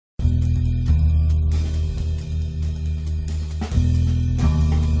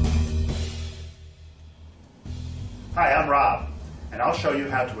Rob, and I'll show you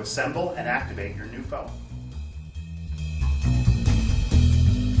how to assemble and activate your new phone.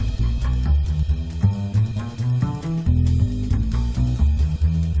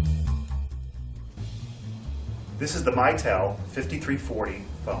 This is the Mitel 5340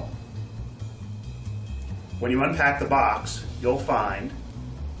 phone. When you unpack the box, you'll find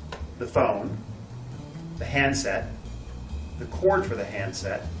the phone, the handset, the cord for the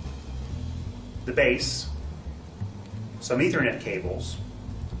handset, the base, some Ethernet cables,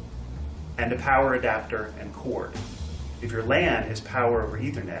 and a power adapter and cord. If your LAN is power over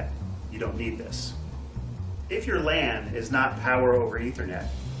Ethernet, you don't need this. If your LAN is not power over Ethernet,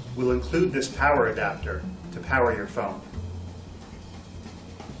 we'll include this power adapter to power your phone.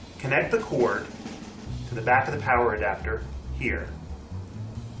 Connect the cord to the back of the power adapter here,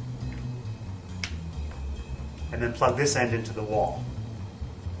 and then plug this end into the wall.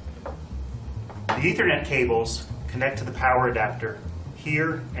 The Ethernet cables connect to the power adapter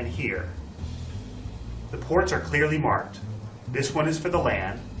here and here. The ports are clearly marked. This one is for the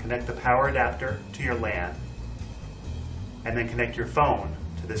LAN. Connect the power adapter to your LAN, and then connect your phone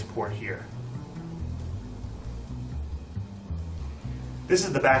to this port here. This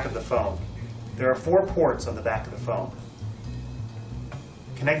is the back of the phone. There are 4 ports on the back of the phone.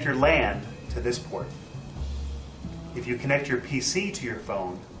 Connect your LAN to this port. If you connect your PC to your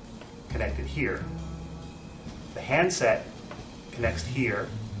phone, connect it here. The handset connects here,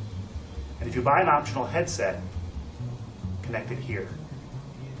 and if you buy an optional headset, connect it here.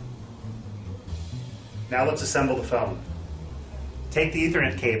 Now let's assemble the phone. Take the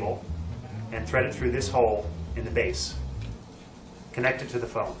Ethernet cable and thread it through this hole in the base. Connect it to the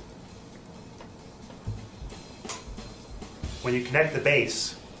phone. When you connect the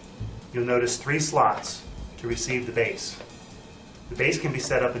base, you'll notice 3 slots to receive the base. The base can be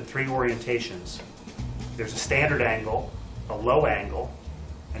set up in 3 orientations. There's a standard angle, a low angle,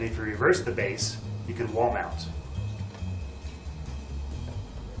 and if you reverse the base, you can wall mount.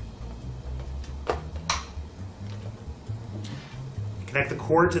 Connect the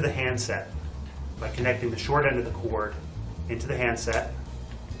cord to the handset by connecting the short end of the cord into the handset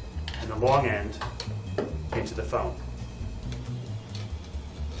and the long end into the phone.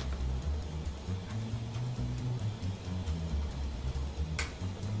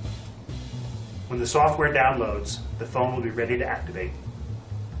 When the software downloads, the phone will be ready to activate.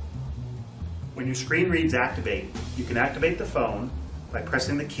 When your screen reads activate, you can activate the phone by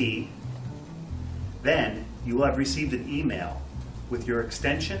pressing the key. Then you will have received an email with your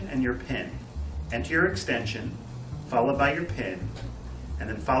extension and your PIN. Enter your extension, followed by your PIN, and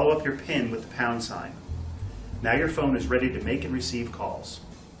then follow up your PIN with the #. Now your phone is ready to make and receive calls.